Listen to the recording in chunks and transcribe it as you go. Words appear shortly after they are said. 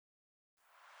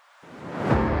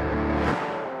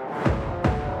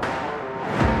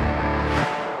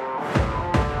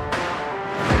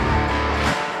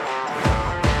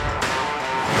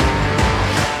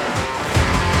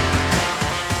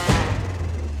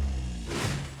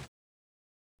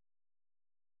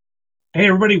Hey,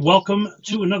 everybody, welcome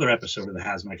to another episode of the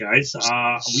Hazmat Guys.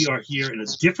 We are here in a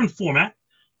different format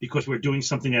because we're doing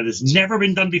something that has never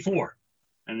been done before.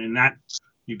 And in that,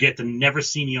 you get to never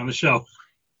see me on the show.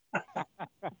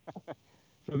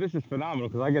 So this is phenomenal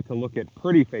because I get to look at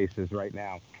pretty faces right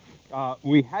now.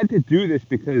 We had to do this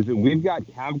because we've got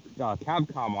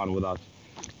CavCom on with us,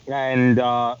 and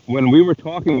when we were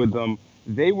talking with them,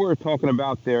 they were talking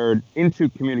about their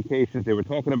Institute communications. They were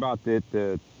talking about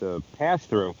the pass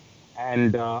through,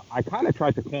 and I kind of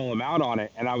tried to call them out on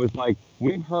it. And I was like,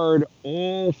 we've heard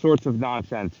all sorts of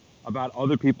nonsense about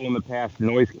other people in the past,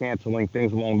 noise canceling,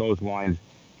 things along those lines.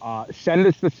 Send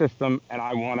us the system, and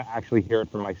I want to actually hear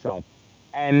it for myself.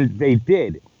 And they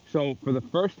did. So for the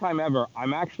first time ever,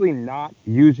 I'm actually not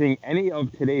using any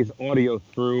of today's audio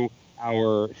through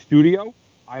our studio.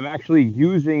 I'm actually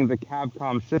using the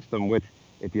CavCom system, which,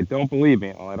 if you don't believe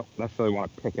me, well, I don't necessarily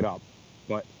want to pick it up,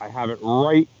 but I have it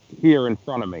right here in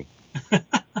front of me.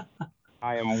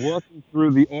 I am working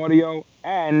through the audio,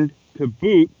 and to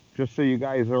boot, just so you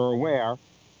guys are aware,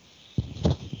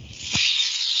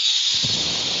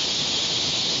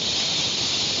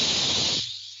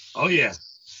 Oh, yeah.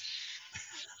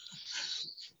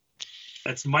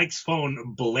 That's Mike's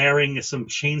phone blaring some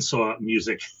chainsaw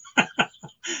music.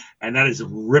 And that is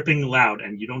ripping loud,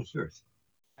 and you don't hear it.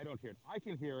 I don't hear it. I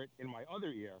can hear it in my other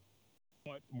ear,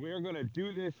 but we're gonna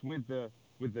do this with the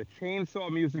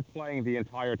chainsaw music playing the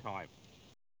entire time.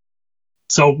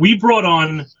 So we brought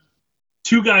on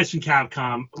two guys from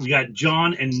CavCom. We got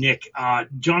John and Nick.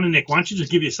 John and Nick, why don't you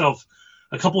just give yourself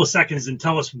a couple of seconds and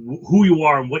tell us who you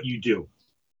are and what you do?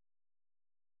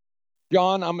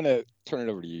 John, I'm going to turn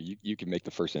it over to you. You can make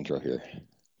the first intro here.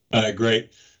 All right,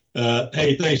 great.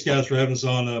 Hey, thanks guys for having us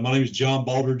on. My name is John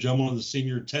Baldridge. I'm one of the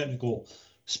senior technical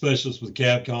specialists with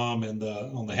CavCom, and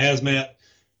on the hazmat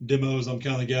demos, I'm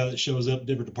kind of the guy that shows up at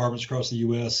different departments across the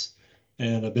U.S.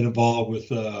 And I've been involved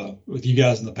with you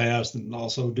guys in the past, and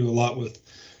also do a lot with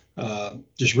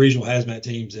just regional hazmat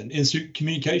teams and institute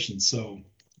communications. So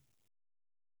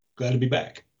glad to be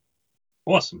back.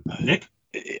 Awesome. Nick?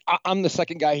 I'm the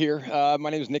second guy here. My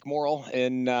name is Nick Morrill,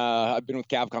 and I've been with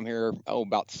CavCom here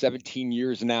about 17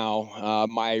 years now.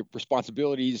 My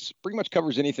responsibilities pretty much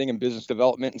covers anything in business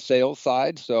development and sales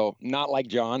side. So not like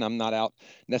John, I'm not out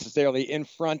necessarily in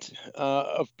front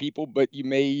of people, but you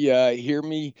may hear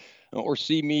me or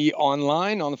see me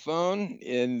online on the phone.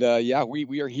 And yeah,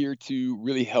 we are here to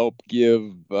really help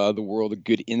give the world a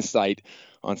good insight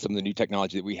on some of the new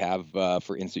technology that we have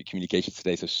for in-suite communications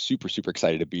today. So super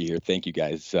excited to be here. Thank you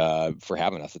guys for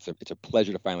having us. It's a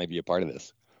pleasure to finally be a part of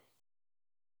this.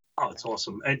 Oh, it's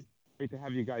awesome. And Great to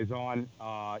have you guys on.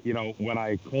 When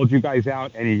I called you guys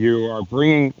out, and you are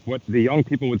bringing what the young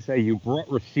people would say, you brought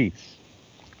receipts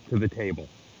to the table.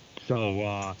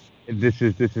 So this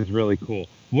is really cool.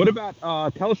 What about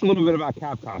tell us a little bit about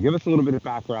Capcom? Give us a little bit of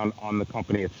background on the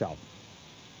company itself.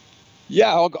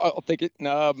 Yeah, I'll take it.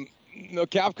 No,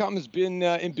 Capcom has been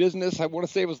in business. I want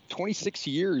to say it was 26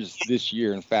 years this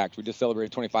year. In fact, we just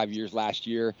celebrated 25 years last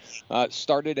year.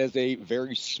 Started as a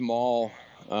very small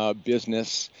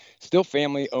business, still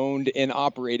family owned and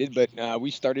operated, but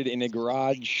we started in a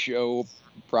garage show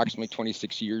approximately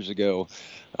 26 years ago.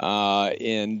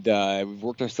 And we've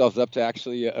worked ourselves up to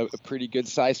actually a pretty good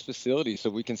sized facility. So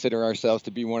we consider ourselves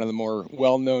to be one of the more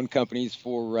well known companies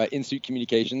for in-suite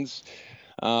communications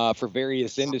for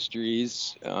various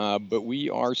industries, but we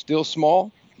are still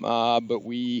small. But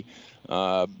we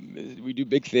do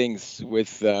big things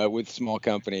with small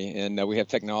company, and we have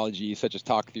technology such as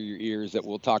talk through your ears that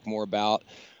we'll talk more about.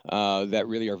 That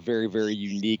really are very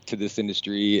unique to this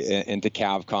industry and to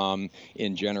CavCom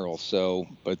in general. So,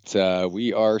 but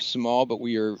we are small, but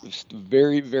we are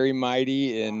very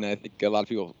mighty, and I think a lot of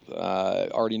people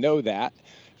already know that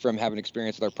from having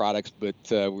experience with our products, but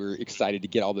we're excited to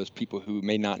get all those people who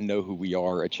may not know who we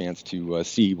are a chance to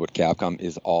see what CavCom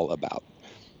is all about.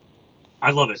 I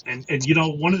love it. And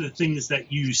one of the things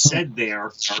that you said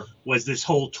there was this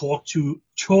whole talk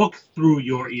through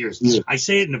your ears. I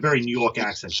say it in a very New York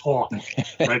accent, talk,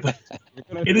 right? But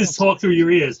it is talk through your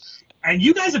ears. And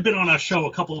you guys have been on our show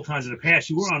a couple of times in the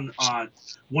past. You were on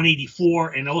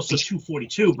 184 and also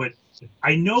 242, but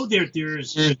I know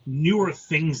there's newer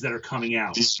things that are coming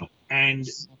out. And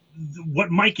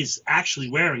what Mike is actually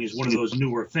wearing is one of those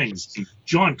newer things.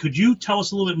 John, could you tell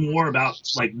us a little bit more about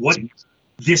like what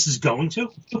this is going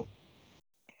to?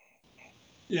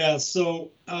 Yeah,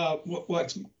 so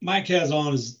what Mike has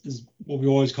on is what we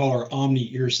always call our Omni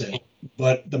ear set,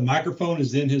 but the microphone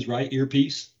is in his right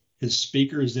earpiece. His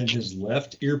speaker is in his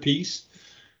left earpiece.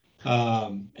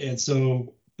 And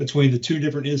so between the two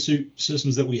different in-suit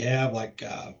systems that we have, like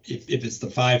if it's the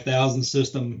 5000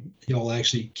 system, he'll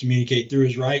actually communicate through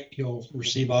his right. He'll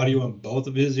receive audio in both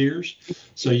of his ears.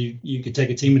 So you can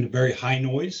take a team into very high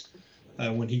noise.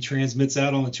 When he transmits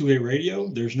out on the 2A radio,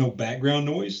 there's no background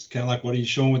noise, kind of like what he's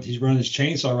showing with he's running his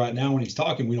chainsaw right now. When he's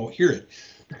talking, we don't hear it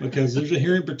because there's a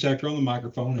hearing protector on the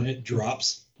microphone and it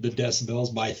drops the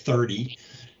decibels by 30,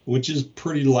 which is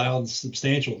pretty loud and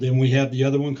substantial. Then we have the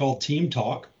other one called Team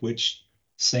Talk, which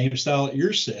same style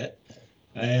ear set,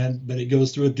 but it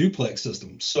goes through a duplex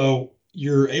system. So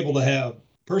you're able to have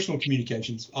personal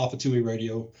communications off a 2A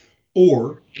radio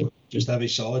or just have a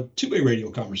solid 2A radio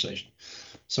conversation.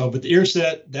 So, but the ear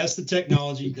set, that's the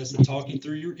technology. That's the talking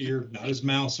through your ear, not his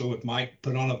mouth. So if Mike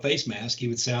put on a face mask, he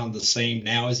would sound the same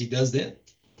now as he does then.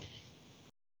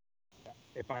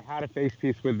 If I had a face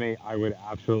piece with me, I would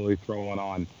absolutely throw one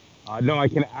on. No, I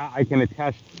can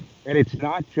attest, and it's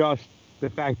not just the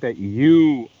fact that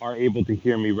you are able to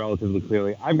hear me relatively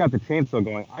clearly. I've got the chainsaw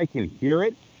going. I can hear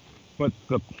it, but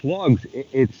the plugs,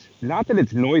 it's not that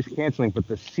it's noise canceling, but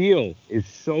the seal is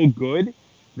so good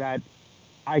that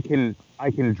I can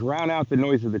drown out the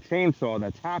noise of the chainsaw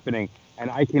that's happening, and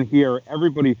I can hear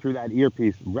everybody through that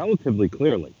earpiece relatively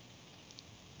clearly.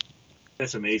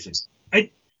 That's amazing.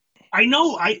 I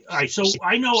know I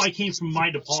came from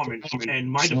my department, and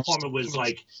my department was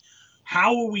like,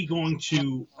 how are we going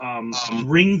to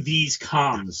bring these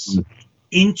comms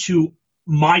into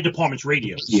my department's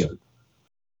radios?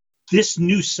 This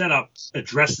new setup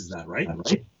addresses that, right?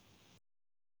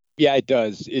 Yeah, it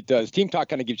does. It does. Team Talk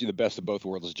kind of gives you the best of both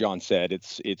worlds, as John said.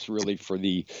 It's really for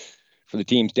the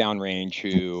teams downrange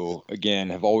who, again,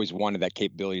 have always wanted that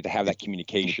capability to have that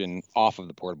communication off of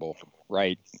the portable,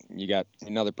 right? You got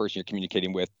another person you're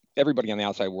communicating with. Everybody on the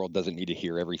outside world doesn't need to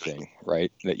hear everything,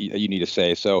 right, that you need to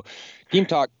say. So Team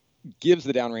Talk gives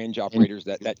the downrange operators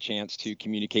that chance to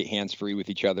communicate hands-free with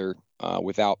each other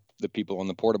without the people on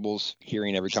the portables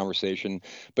hearing every conversation,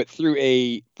 but through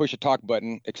a push-a-talk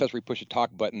button, accessory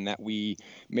push-a-talk button that we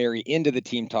marry into the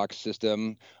Team Talk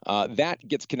system, that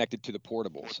gets connected to the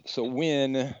portables. So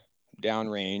when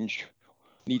downrange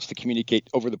needs to communicate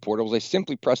over the portables, they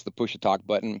simply press the push-a-talk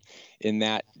button, and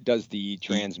that does the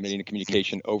transmitting and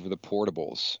communication over the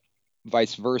portables.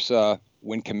 Vice versa,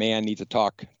 when command needs to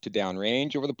talk to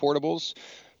downrange over the portables,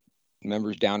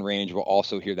 members downrange will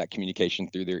also hear that communication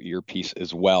through their earpiece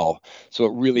as well. So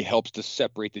it really helps to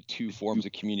separate the two forms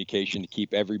of communication to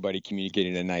keep everybody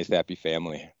communicating in a nice, happy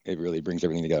family. It really brings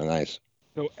everything together nice.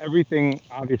 So everything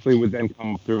obviously would then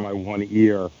come through my one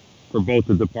ear for both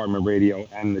the department radio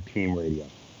and the team radio.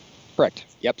 Correct.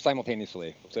 Yep,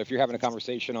 simultaneously. So if you're having a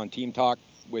conversation on Team Talk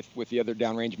with the other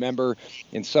downrange member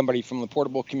and somebody from the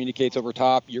portable communicates over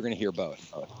top, you're going to hear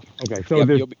both. Okay, so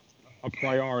there's a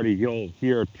priority. You'll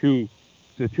hear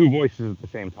the two voices at the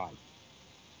same time.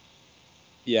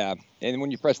 Yeah, and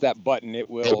when you press that button, it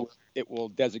will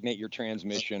designate your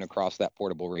transmission across that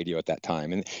portable radio at that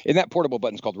time. And that portable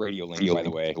button is called Radio Link, by the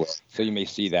way. So you may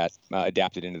see that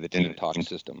adapted into the Team Talk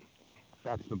system.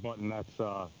 That's the button. That's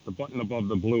the button above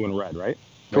the blue and red, right?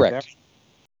 Correct. Right.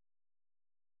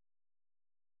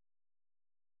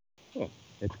 Oh,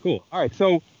 it's cool. All right,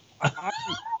 so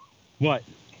what?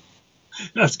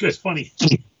 That's good. It's funny.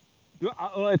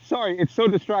 Sorry, it's so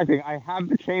distracting. I have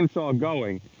the chainsaw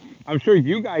going. I'm sure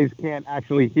you guys can't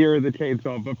actually hear the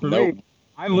chainsaw, but for me,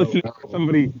 I'm listening to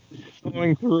somebody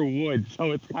sawing through wood.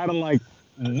 So it's kind of like,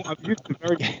 I'm used to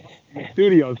very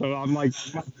studio, so I'm like,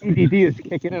 my ADD is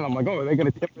kicking in. I'm like, oh, are they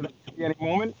going to tip for that any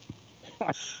moment?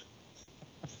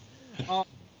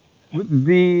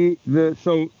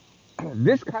 So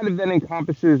this kind of then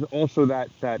encompasses also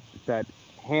that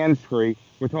hands-free.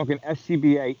 We're talking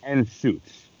SCBA and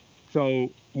suits. So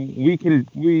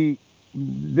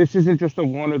this isn't just a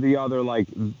one or the other. Like,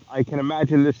 I can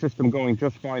imagine this system going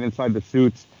just fine inside the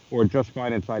suits or just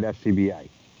fine inside SCBA.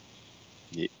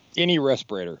 Any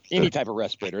respirator, any type of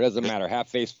respirator, doesn't matter. Half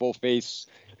face, full face,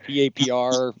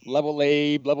 PAPR, level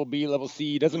A, level B, level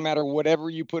C, doesn't matter. Whatever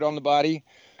you put on the body,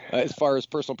 as far as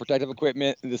personal protective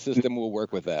equipment, the system will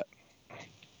work with that.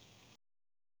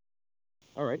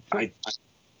 All right.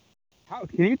 So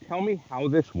can you tell me how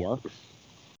this works?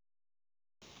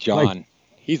 John,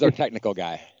 he's our technical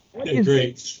guy. Yeah,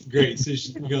 great. So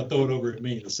you're going to throw it over at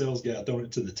me, the sales guy, throwing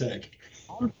it to the tech.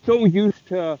 I'm so used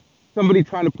to somebody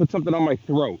trying to put something on my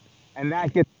throat, and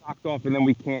that gets knocked off, and then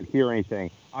we can't hear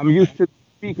anything. I'm used to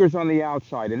speakers on the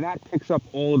outside, and that picks up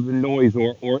all of the noise,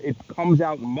 or it comes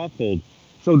out muffled.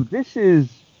 So this is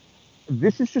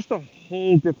just a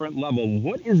whole different level.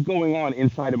 What is going on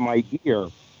inside of my ear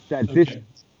that this...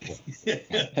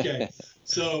 Okay.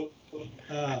 So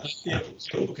Yeah,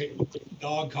 okay,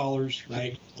 dog collars,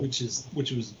 right? Which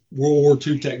was World War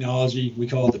II technology. We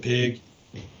call it the pig.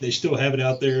 They still have it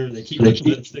out there. They keep putting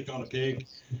lipstick on a pig.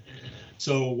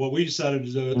 So what we decided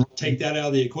to do, take that out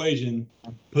of the equation,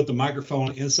 put the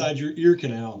microphone inside your ear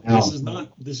canal.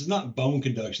 This is not bone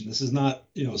conduction. This is not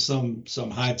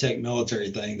some high tech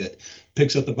military thing that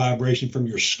picks up the vibration from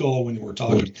your skull when we're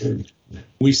talking.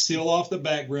 We seal off the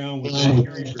background with that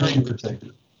hearing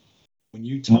protector. When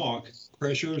you talk,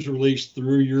 pressure is released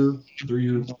through your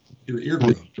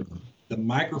eardrum. The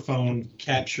microphone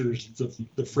captures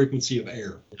the frequency of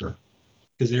air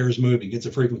because air is moving. It's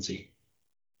a frequency,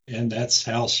 and that's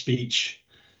how speech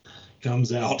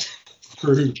comes out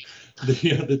through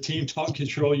the team talk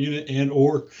control unit, and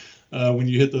or when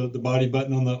you hit the body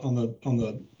button on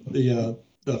the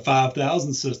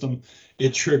 5000 system,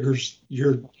 it triggers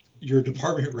your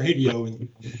department radio, and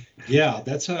yeah,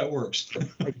 that's how it works.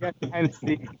 I guess hence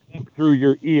the talk through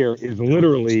your ear is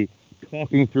literally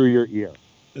talking through your ear.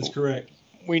 That's correct.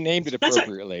 We named it That's a-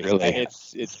 appropriately.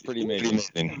 It's pretty amazing.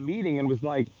 A meeting and was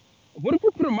like, what if we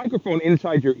put a microphone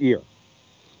inside your ear?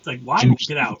 It's like, why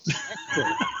get out?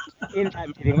 Expert in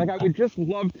that meeting. Like, I would just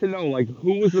love to know, like,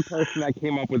 who was the person that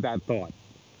came up with that thought?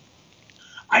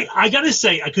 I gotta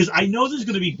say, because I know there's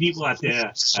gonna be people out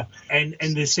there, and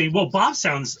they say, well, Bob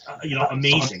sounds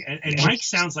amazing, and Mike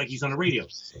sounds like he's on a radio,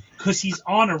 because he's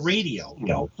on a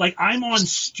radio. Like, I'm on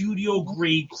studio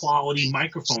grade quality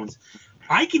microphones.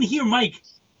 I can hear Mike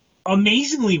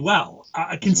amazingly well,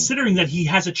 considering that he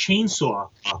has a chainsaw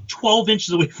 12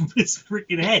 inches away from his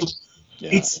freaking head. Yeah.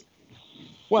 It's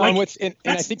Well, like, and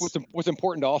I think what's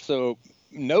important to also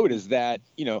note is that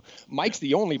Mike's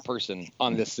the only person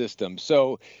on this system.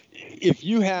 So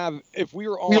if we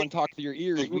were all on talk to your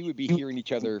ear, we would be hearing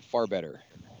each other far better.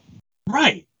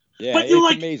 right. Yeah, But it's you're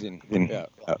like, amazing. Yeah.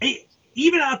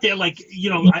 even out there, like,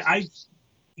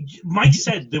 Mike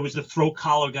said there was the throat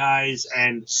collar guys,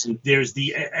 and there's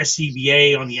the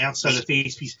SCBA on the outside of the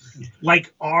face piece.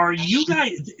 Like, are you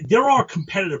guys? There are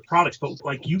competitive products, but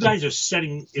like, you guys are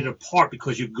setting it apart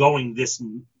because you're going this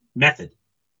method.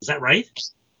 Is that right?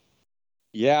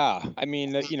 Yeah, I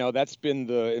mean, that's been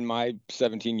in my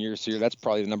 17 years here, that's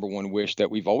probably the number one wish that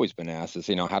we've always been asked is,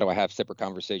 how do I have separate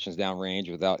conversations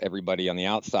downrange without everybody on the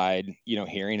outside,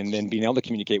 hearing, and then being able to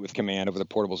communicate with command over the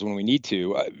portables when we need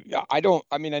to. I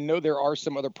know there are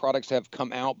some other products that have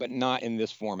come out, but not in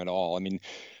this form at all. I mean,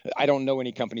 I don't know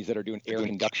any companies that are doing air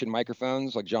conduction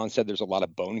microphones. Like John said, there's a lot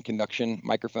of bone conduction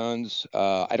microphones.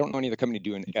 I don't know any other company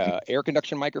doing air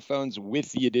conduction microphones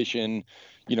with the addition,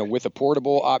 with a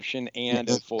portable option and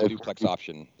a full duplex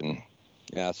option.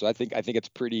 Yeah, so I think it's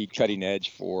pretty cutting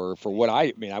edge for what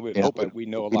I would hope that we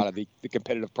know a lot of the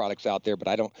competitive products out there, but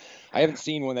I haven't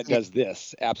seen one that does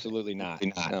this. Absolutely not.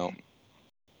 No.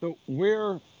 So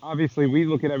obviously we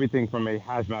look at everything from a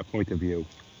hazmat point of view.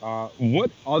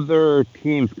 What other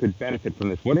teams could benefit from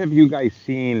this? What have you guys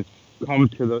seen come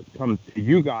to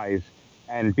you guys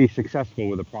and be successful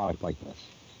with a product like this?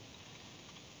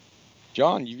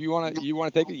 John, you want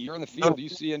to take it? You're in the field. You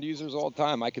see end users all the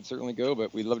time. I could certainly go,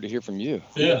 but we'd love to hear from you.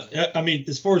 Yeah, I mean,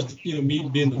 as far as me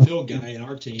being the field guy in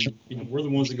our team, we're the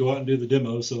ones that go out and do the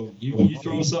demo. So you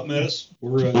throw something at us,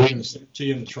 we're going to send it to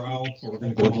you in a trial, or we're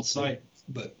going to go on site.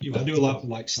 But I do a lot with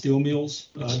like steel mills.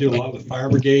 I do a lot with fire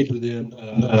brigades within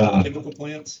chemical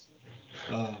plants.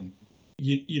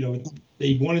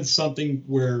 They wanted something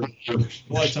where a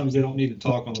lot of times they don't need to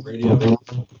talk on the radio.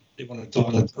 They want to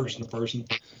talk person to person,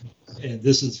 and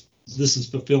this is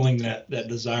fulfilling that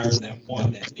desire and that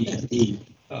want, that need.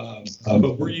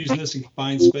 But we're using this in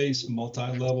confined space,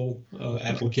 multi-level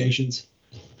applications.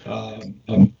 I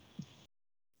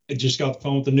just got the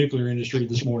phone with the nuclear industry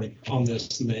this morning on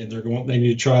this, and they need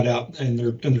to try it out in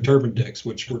their turbine decks,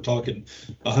 which we're talking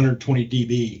 120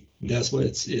 dB decibel.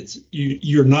 It's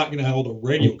you're not going to hold a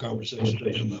radio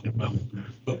conversation,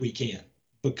 but we can,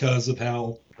 because of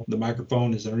how the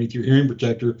microphone is underneath your hearing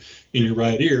protector in your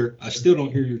right ear. I still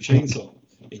don't hear your chainsaw,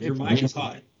 and your mic is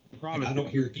high. And I don't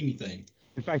hear anything.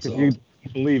 In fact, if you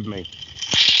believe me.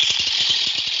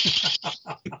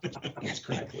 It's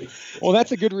crackly. Well,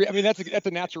 that's a good. That's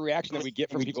a natural reaction that we get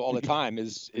from people all the time.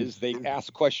 Is they ask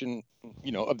the question,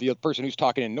 of the person who's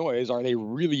talking in noise, are they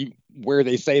really where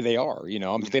they say they are?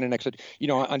 I'm standing next to,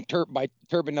 on by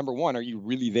turbine number 1, are you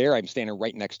really there? I'm standing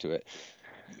right next to it.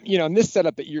 In this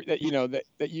setup that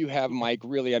you have, Mike.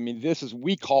 Really,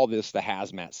 we call this the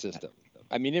hazmat system.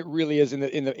 It really is in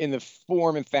the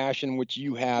form and fashion which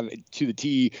you have to the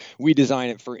T. We design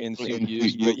it for in-suit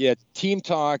use, but yeah, Team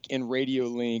Talk and Radio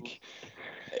Link,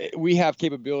 we have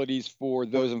capabilities for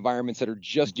those environments that are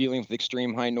just dealing with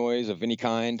extreme high noise of any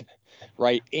kind,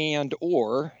 right? And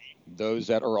or those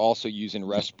that are also using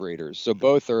respirators. So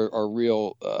both are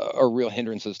real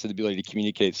hindrances to the ability to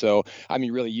communicate. So I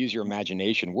mean, really use your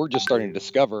imagination. We're just starting to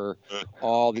discover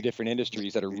all the different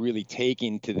industries that are really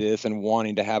taking to this and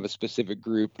wanting to have a specific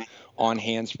group on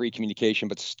hands-free communication,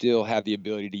 but still have the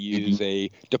ability to use a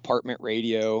department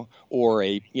radio or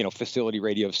a facility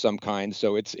radio of some kind.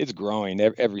 So it's growing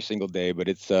every single day. But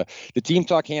it's the Team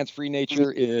Talk hands-free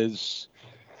nature is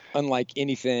unlike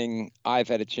anything I've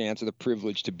had a chance or the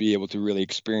privilege to be able to really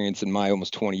experience in my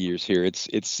almost 20 years here. It's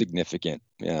significant.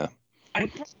 Yeah. What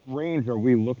range are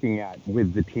we looking at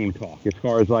with the Team Talk? As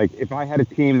far as like, if I had a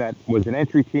team that was an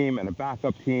entry team and a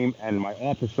backup team and my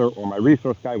officer or my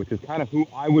resource guy, which is kind of who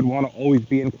I would want to always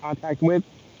be in contact with,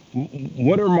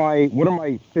 what are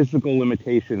my physical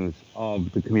limitations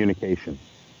of the communication?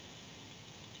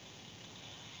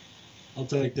 I'll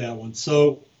take that one.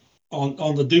 So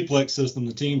on the duplex system,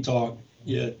 the Team Talk,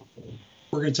 yeah,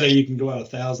 we're going to tell you can go out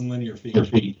 1,000 linear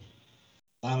feet,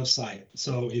 line of sight.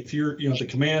 So if you're, the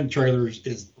command trailer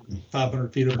is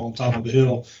 500 feet up on top of the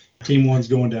hill, Team 1's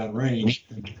going down range.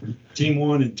 Team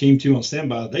 1 and Team 2 on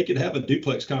standby, they could have a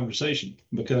duplex conversation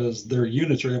because their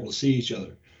units are able to see each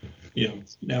other.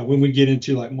 Now when we get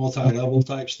into like multi-level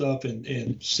type stuff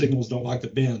and signals don't like to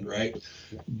bend, right?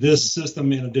 This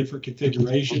system in a different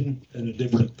configuration and a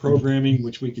different programming,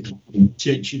 which we can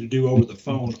teach you to do over the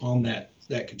phone on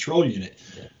that control unit,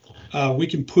 we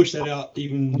can push that out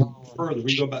even further.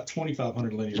 We can go about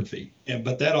 2,500 linear feet,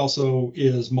 but that also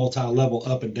is multi-level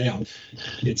up and down.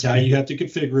 It's how you have to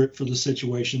configure it for the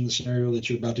situation, the scenario that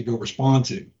you're about to go respond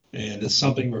to. And it's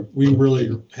something we really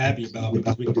are happy about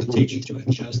because we can teach you to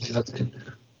adjust it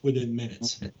within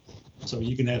minutes. So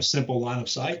you can have simple line of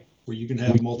sight, where you can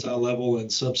have multi-level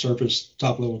and subsurface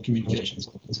top-level communications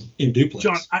in duplex.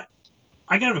 John,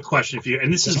 I got a question for you,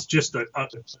 and this is just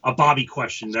a Bobby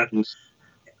question that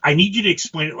I need you to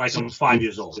explain it like I'm 5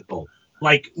 years old.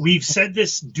 Like, we've said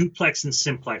this duplex and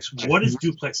simplex. What is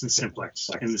duplex and simplex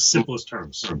in the simplest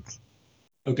terms?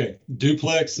 Okay,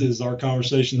 duplex is our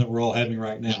conversation that we're all having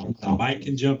right now. Mike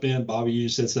can jump in. Bobby, you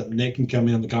said something. Nick can come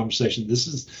in the conversation. This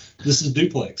is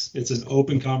duplex. It's an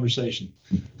open conversation.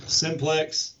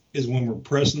 Simplex is when we're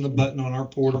pressing the button on our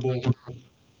portable.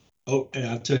 Oh, and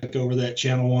I took over that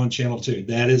channel 1, channel 2.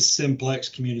 That is simplex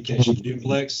communication.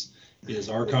 Duplex is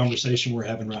our conversation we're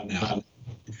having right now.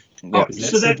 Yeah. Is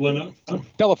that simple enough?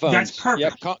 Telephones. That's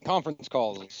perfect. Yep. Conference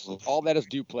calls. All that is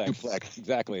duplex.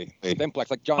 Exactly. Simplex.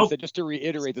 Like John said, just to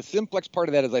reiterate, the simplex part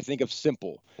of that is I think of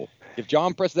simple. If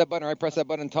John presses that button or I press that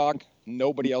button and talk,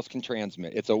 nobody else can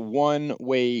transmit. It's a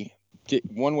one-way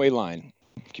line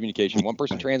communication. One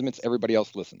person transmits, everybody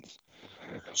else listens.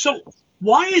 So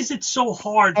why is it so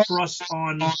hard for us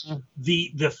on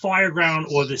the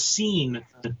fireground or the scene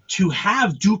to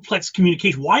have duplex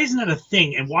communication? Why isn't that a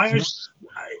thing? And why are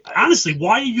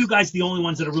you guys the only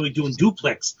ones that are really doing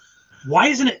duplex? Why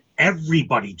isn't it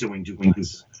everybody doing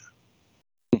duplex?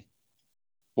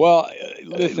 Well,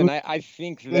 listen, I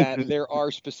think that there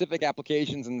are specific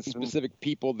applications and specific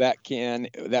people that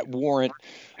warrant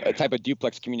a type of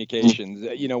duplex communications.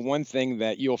 One thing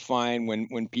that you'll find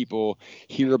when people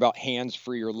hear about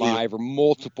hands-free or live or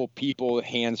multiple people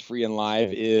hands-free and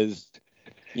live is,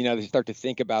 they start to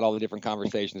think about all the different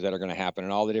conversations that are going to happen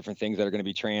and all the different things that are going to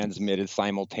be transmitted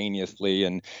simultaneously.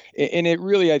 And it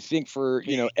really, I think for,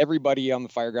 everybody on the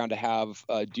fireground to have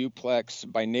duplex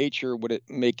by nature, would it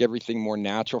make everything more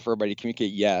natural for everybody to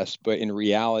communicate? Yes. But in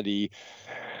reality,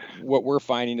 what we're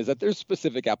finding is that there's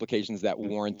specific applications that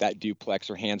warrant that duplex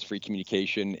or hands-free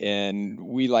communication. And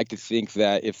we like to think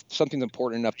that if something's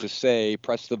important enough to say,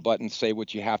 press the button, say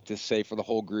what you have to say for the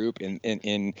whole group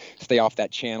and stay off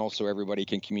that channel so everybody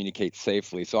can communicate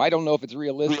safely. So I don't know if it's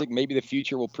realistic. Maybe the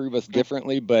future will prove us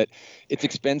differently, but it's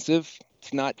expensive.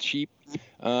 It's not cheap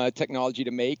technology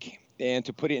to make. And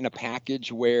to put it in a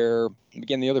package where,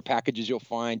 again, the other packages you'll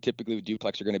find typically with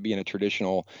duplex are going to be in a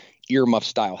traditional earmuff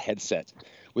style headset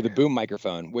with a boom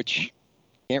microphone, which you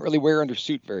can't really wear under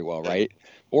suit very well, right?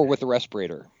 Or with a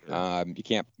respirator. You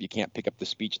can't pick up the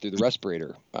speech through the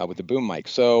respirator with the boom mic.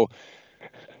 So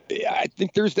I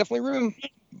think there's definitely room,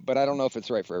 but I don't know if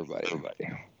it's right for everybody.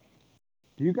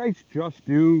 Do you guys just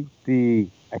do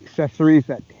the accessories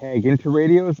that tag into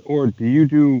radios, or do you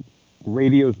do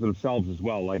radios themselves as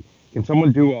well? Like, can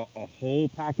someone do a whole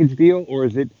package deal, or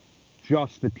is it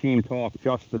just the Team Talk,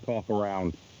 just the talk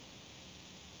around?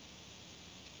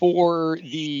 For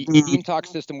the Team Talk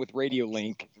system with Radio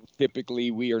Link, typically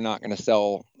we are not going to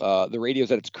sell the radios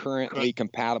that it's currently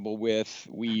compatible with.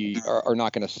 We are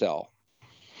not going to sell.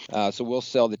 So we'll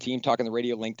sell the Team Talk and the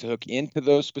Radio Link to hook into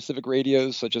those specific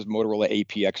radios, such as Motorola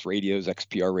APX radios,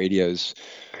 XPR radios.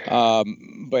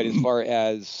 But as far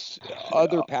as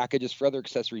other packages for other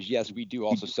accessories, yes, we do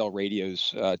also sell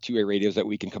radios, two-way radios that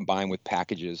we can combine with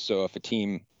packages. So if a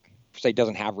team, say,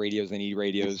 doesn't have radios, they need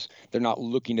radios, they're not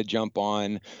looking to jump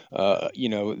on,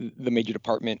 the major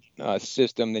department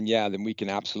system, then we can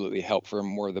absolutely help for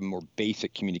more of the more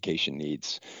basic communication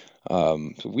needs.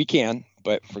 So we can,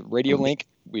 but for Radio Link,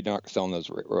 we're not selling those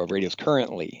radios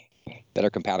currently that are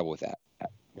compatible with that.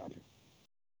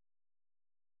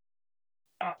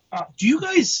 Do you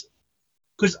guys?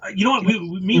 Because you know what,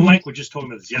 me and Mike were just talking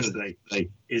about this yesterday.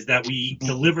 Is that we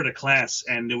delivered a class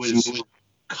and there was a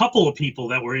couple of people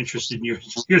that were interested in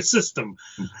your system.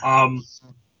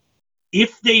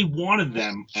 If they wanted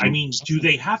them, I mean, do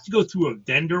they have to go through a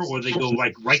vendor or they go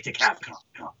like right to CavCom?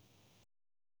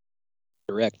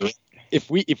 Direct. If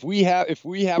we have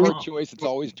our choice, it's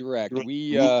always direct.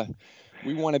 We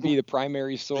want to be the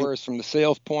primary source from the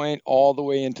sales point all the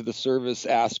way into the service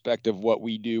aspect of what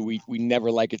we do. We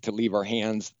never like it to leave our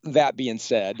hands. That being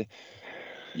said,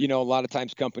 a lot of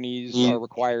times companies are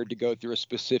required to go through a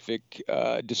specific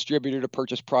distributor to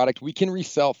purchase product. We can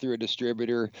resell through a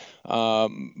distributor,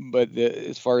 but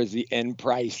as far as the end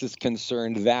price is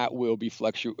concerned, that will be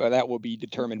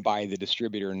determined by the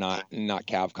distributor, not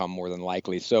CavCom, more than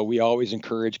likely. So we always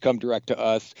encourage, come direct to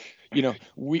us.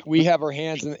 We have our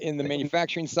hands in the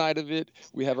manufacturing side of it.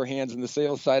 We have our hands in the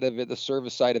sales side of it, the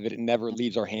service side of it. It never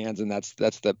leaves our hands, and that's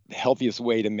the healthiest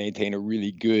way to maintain a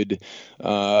really good,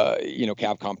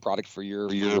 CavCom product for your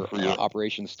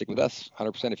operations. Stick with us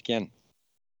 100% if you can.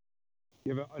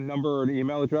 You have a number or an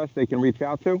email address they can reach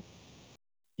out to?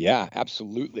 Yeah,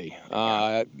 absolutely.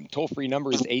 Toll-free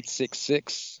number is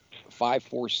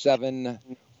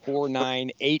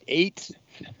 866-547-4988.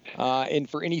 And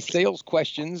for any sales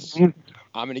questions, I'm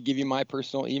going to give you my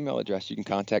personal email address. You can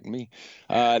contact me.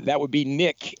 That would be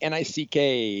Nick,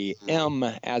 N-I-C-K-M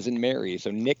as in Mary.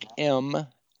 So Nick M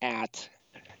at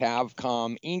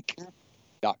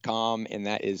CavCominc.com, and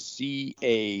that is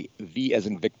C-A-V as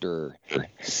in Victor,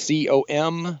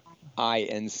 COMINC.com.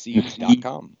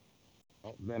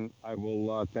 Well, then I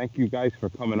will thank you guys for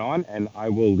coming on, and I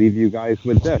will leave you guys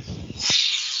with this.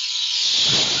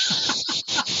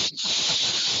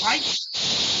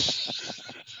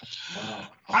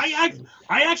 I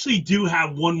actually do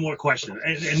have one more question,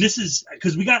 and this is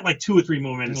because we got like 2 or 3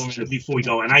 more minutes before we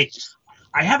go, and I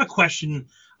have a question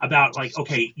about, like,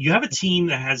 okay, you have a team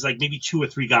that has like maybe 2 or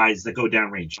 3 guys that go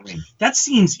downrange. That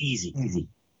seems easy.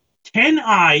 Can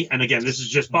I, and again, this is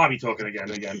just Bobby talking again,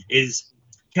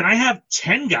 can I have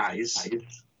 10 guys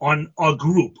on a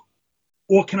group,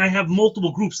 or can I have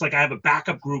multiple groups? Like I have a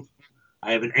backup group,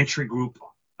 I have an entry group,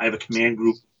 I have a command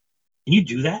group. Can you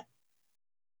do that?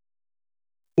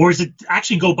 Or does it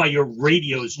actually go by your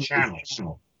radio's channel?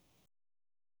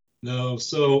 No,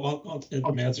 so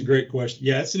that's a great question.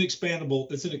 Yeah, it's an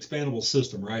expandable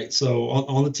system, right? So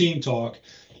on the Team Talk,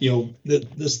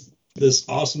 this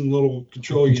awesome little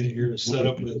control unit here is set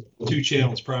up with 2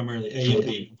 channels, primarily A and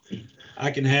B.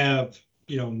 I can have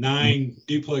 9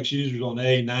 duplex users on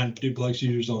A, 9 duplex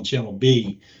users on channel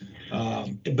B.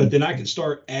 But then I can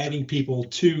start adding people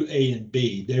to A and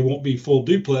B. They won't be full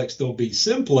duplex, they'll be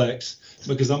simplex,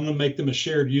 because I'm going to make them a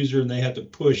shared user and they have to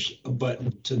push a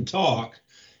button to talk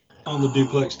on the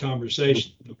duplex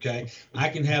conversation. Okay. I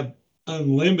can have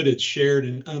unlimited shared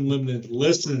and unlimited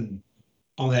listen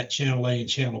on that channel A and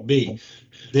channel B.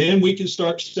 Then we can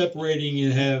start separating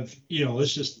and have,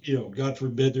 let's just, God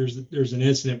forbid there's an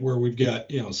incident where we've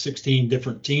got, 16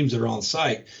 different teams that are on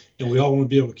site and we all want to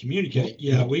be able to communicate.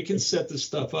 Yeah, we can set this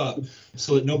stuff up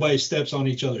so that nobody steps on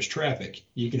each other's traffic.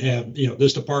 You can have,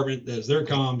 this department has their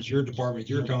comms, your department,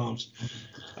 your comms.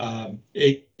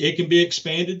 It can be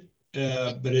expanded,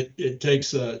 but it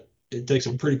takes a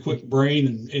pretty quick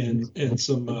brain and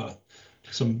some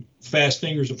fast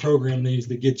fingers to program these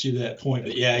to get you to that point.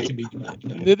 But yeah, it can be done.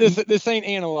 This ain't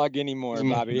analog anymore,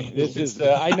 Bobby. This is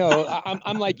I know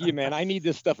I'm like you, man. I need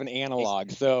this stuff in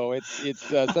analog. So it's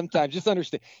sometimes just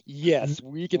understand. Yes,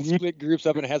 we can split groups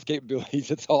up and it has capabilities.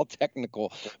 It's all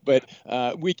technical, but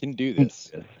we can do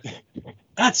this.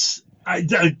 I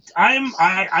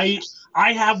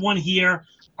have one here.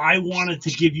 I wanted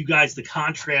to give you guys the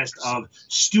contrast of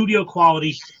studio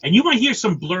quality, and you might hear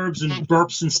some blurbs and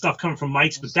burps and stuff coming from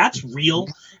mics, but that's real,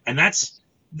 and that's,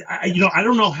 I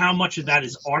don't know how much of that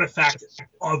is artifact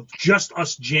of just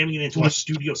us jamming it into our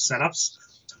studio setups,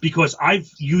 because I've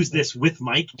used this with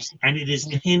Mike, and it is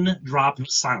pin drop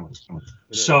silent.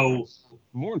 So,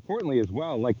 more importantly as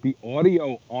well, like the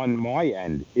audio on my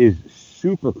end is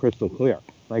super crystal clear.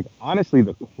 Like, honestly,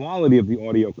 the quality of the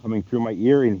audio coming through my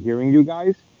ear and hearing you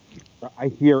guys, I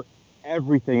hear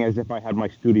everything as if I had my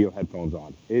studio headphones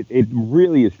on. It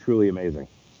really is truly amazing.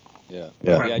 Yeah.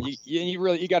 Incredible. And you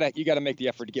really gotta make the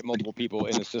effort to get multiple people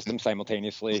in the system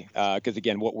simultaneously. Because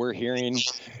again, what we're hearing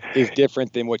is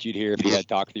different than what you'd hear if you had to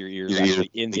talk through your ears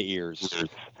actually in the ears.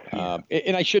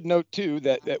 And I should note too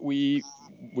that we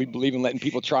believe in letting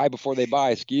people try before they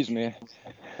buy. Excuse me.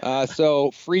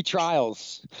 So free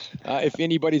trials. If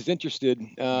anybody's interested,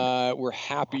 we're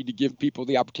happy to give people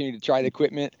the opportunity to try the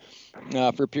equipment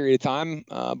for a period of time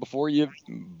before you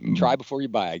try before you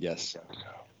buy, I guess.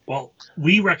 Well,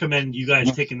 we recommend you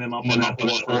guys taking them up on that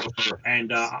offer.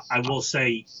 And I will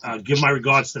say, give my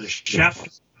regards to the chef.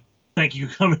 Thank you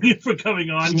for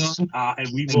coming on. And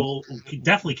we will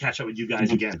definitely catch up with you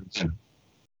guys again.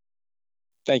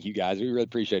 Thank you, guys. We really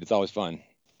appreciate it. It's always fun.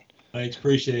 Thanks.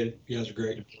 Appreciate it. You guys are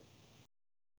great.